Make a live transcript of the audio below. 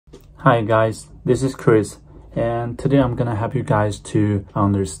Hi guys, this is Chris, and today I'm gonna help you guys to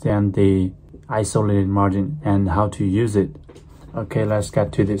understand the isolated margin and how to use it. Okay, let's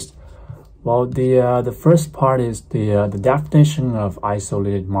get to this. Well, the first part is the definition of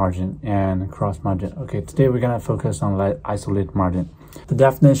isolated margin and cross margin. Okay, today we're gonna focus on isolated margin. The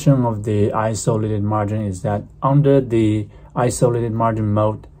definition of the isolated margin is that under the isolated margin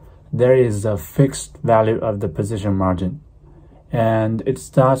mode, there is a fixed value of the position margin. And it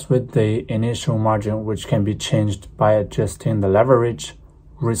starts with the initial margin, which can be changed by adjusting the leverage,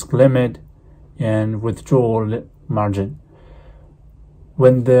 risk limit, and withdrawal margin.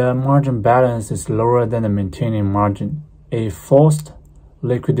 When the margin balance is lower than the maintaining margin, a forced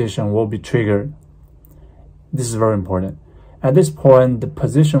liquidation will be triggered. This is very important. At this point, the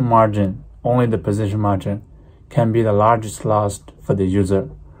position margin, only the position margin, can be the largest loss for the user,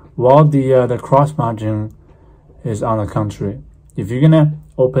 while the cross margin is on the contrary. If you're gonna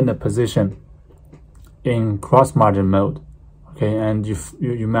open the position in cross margin mode, okay, and you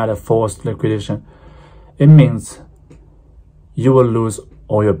made a forced liquidation, it means you will lose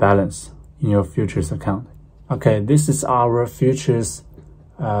all your balance in your futures account. Okay, this is our futures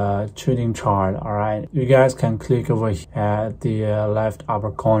trading chart. All right, you guys can click over at the left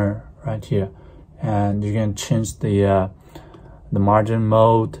upper corner right here, and you can change the margin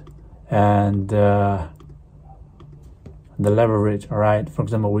mode and the leverage. All right, for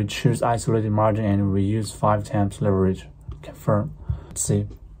example, we choose isolated margin and we use 5 times leverage. Confirm. Let's see,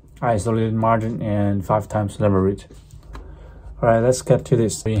 isolated margin and 5 times leverage. All right, let's get to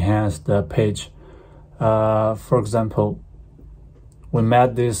this. We enhance the page. For example, we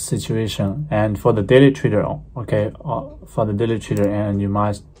met this situation, and for the daily trader, okay, for the daily trader, and you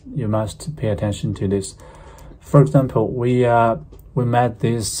must pay attention to this. For example, we met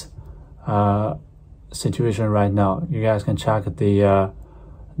this situation right now. You guys can check the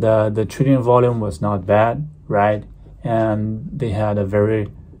trading volume was not bad, right? And they had a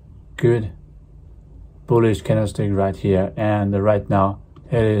very good bullish candlestick right here, and right now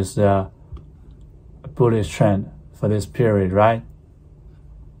it is a bullish trend for this period, right?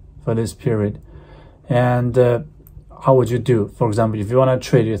 For this period. And how would you do? For example, if you want to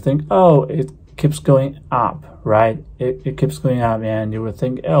trade, you think, oh, it keeps going up, right? It keeps going up, and you would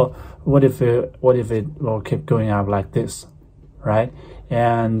think, oh, what if it will keep going up like this, right?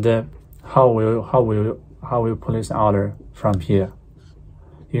 And how will you place an order from here?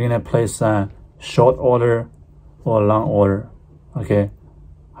 You're gonna place a short order or a long order. Okay,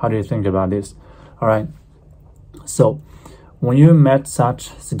 how do you think about this? All right, so when you met such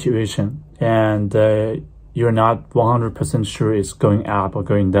situation and you're not 100% sure it's going up or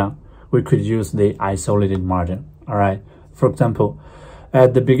going down, we could use the isolated margin. All right, for example,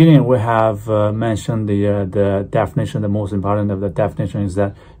 at the beginning we have mentioned the definition. The most important of the definition is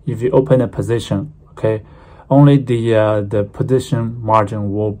that if you open a position, okay, only the position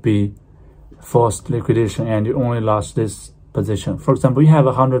margin will be forced liquidation, and you only lost this position. For example, you have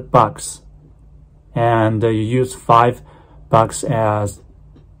 $100 and you use $5 as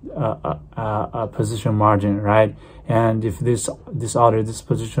a position margin, right? And if this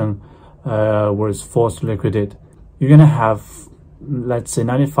position was forced liquidate, you're gonna have, let's say,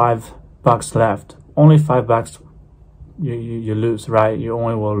 $95 left. Only $5 you lose, right? You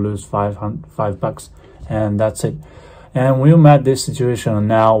only will lose $5, and that's it. And we met this situation.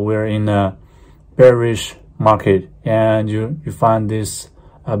 Now we're in a bearish market, and you find this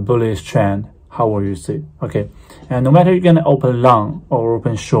bullish trend. How will you see? Okay, and no matter you're gonna open long or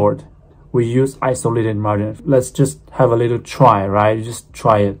open short, we use isolated margin. Let's just have a little try, right? You just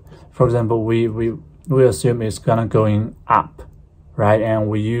try it. For example, we assume it's gonna going up, right? And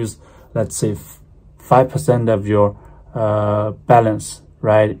we use, let's say, 5% of your balance,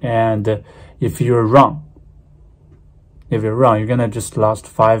 right? And if you're wrong, you're gonna just lost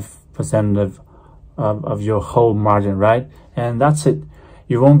 5% of your whole margin, right? And that's it.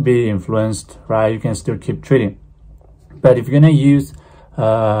 You won't be influenced, right? You can still keep trading. But if you're gonna use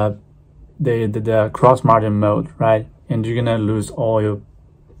the cross margin mode, right, and you're gonna lose all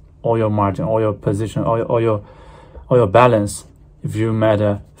your margin, all your position, all your balance if you met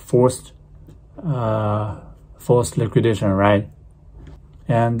a forced liquidation, right?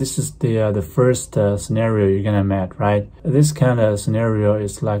 And this is the first scenario you're gonna meet, right? This kind of scenario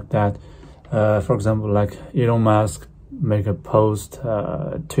is like that. For example, like Elon Musk make a post,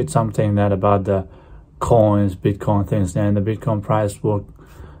 tweet something that about the coins, Bitcoin things, and the Bitcoin price will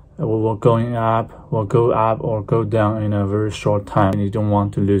going up, will go up or go down in a very short time. And you don't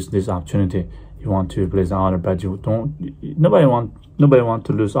want to lose this opportunity. You want to place an order, but you don't. Nobody want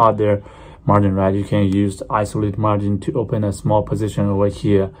to lose out there margin, right? You can use the isolated margin to open a small position over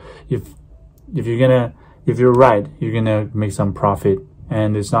here. If you're right, you're gonna make some profit,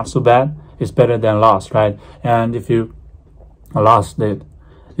 and it's not so bad. It's better than loss, right? And if you lost it,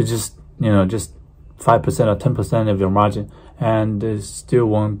 it's just just 5% or 10% of your margin, and it still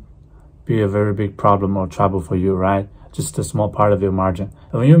won't be a very big problem or trouble for you, right? Just a small part of your margin.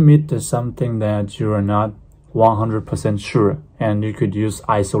 When you meet something that you are not 100% sure, and you could use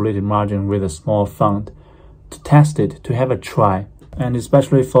isolated margin with a small fund to test it, to have a try. And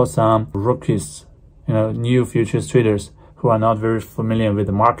especially for some rookies, new futures traders who are not very familiar with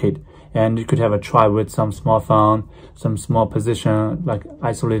the market, and you could have a try with some small fund, some small position like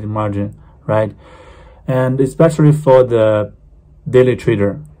isolated margin, right? And especially for the daily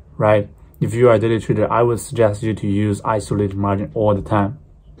trader, right? If you are a daily trader, I would suggest you to use isolated margin all the time.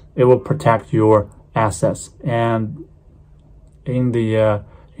 It will protect your assets, and in a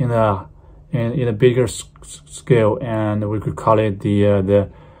bigger scale, and we could call it the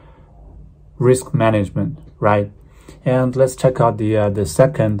risk management, right? And let's check out the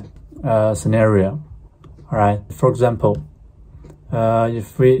second scenario. All right. For example,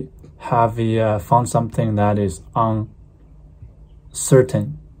 if we have found something that is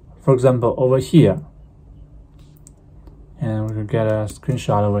uncertain, for example, over here, and we could get a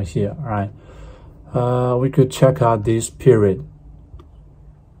screenshot over here. All right. We could check out this period.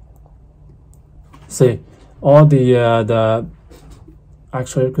 See, all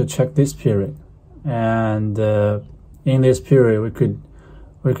actually we could check this period, and in this period we could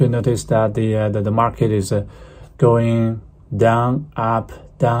notice that the market is going down, up,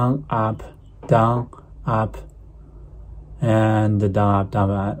 down, up, down, up, and down,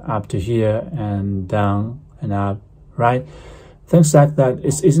 up to here, and down and up, right? Things like that.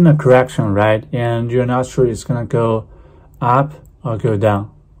 It's in a correction, right? And you're not sure it's gonna go up or go down,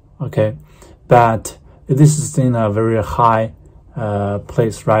 okay? But this is in a very high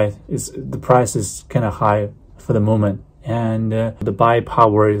place, right? The price is kind of high for the moment, and the buy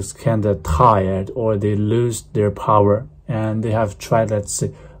power is kind of tired, or they lose their power, and they have tried, let's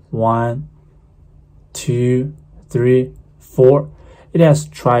say, 1, 2, 3, 4. It has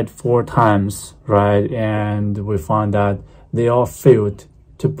tried 4 times, right? And we found that they all failed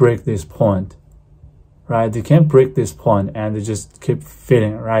to break this point, right? They can't break this point, and they just keep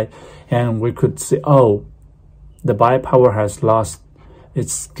failing, right? And we could say, oh, the buy power has lost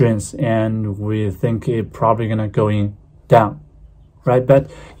its strength, and we think it probably gonna going down, right?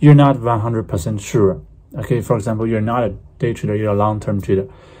 But you're not 100% sure. Okay, for example, you're not a day trader, you're a long-term trader,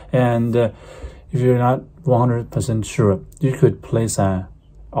 and if you're not 100% sure, you could place an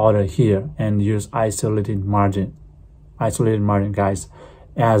order here and use isolated margin, guys,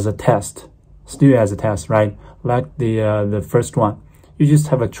 as a test, still as a test, right? Like the first one, you just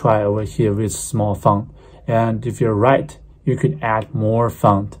have a try over here with small fund, and if you're right, you could add more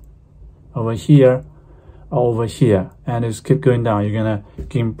fund over here or over here, and just keep going down. You're gonna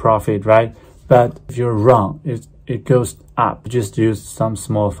gain profit, right? But if you're wrong, it goes up. Just use some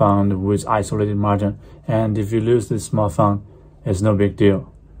small fund with isolated margin, and if you lose this small fund, it's no big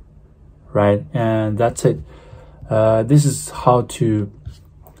deal, right? And that's it. This is how to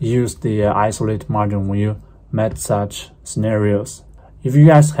use the isolated margin when you met such scenarios. If you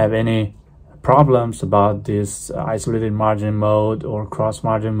guys have any problems about this isolated margin mode or cross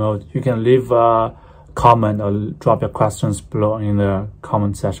margin mode, you can leave a comment or drop your questions below in the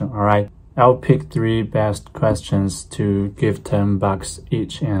comment section. All right, I'll pick 3 best questions to give $10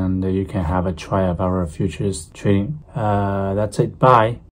 each, and you can have a try of our futures trading. That's it. Bye.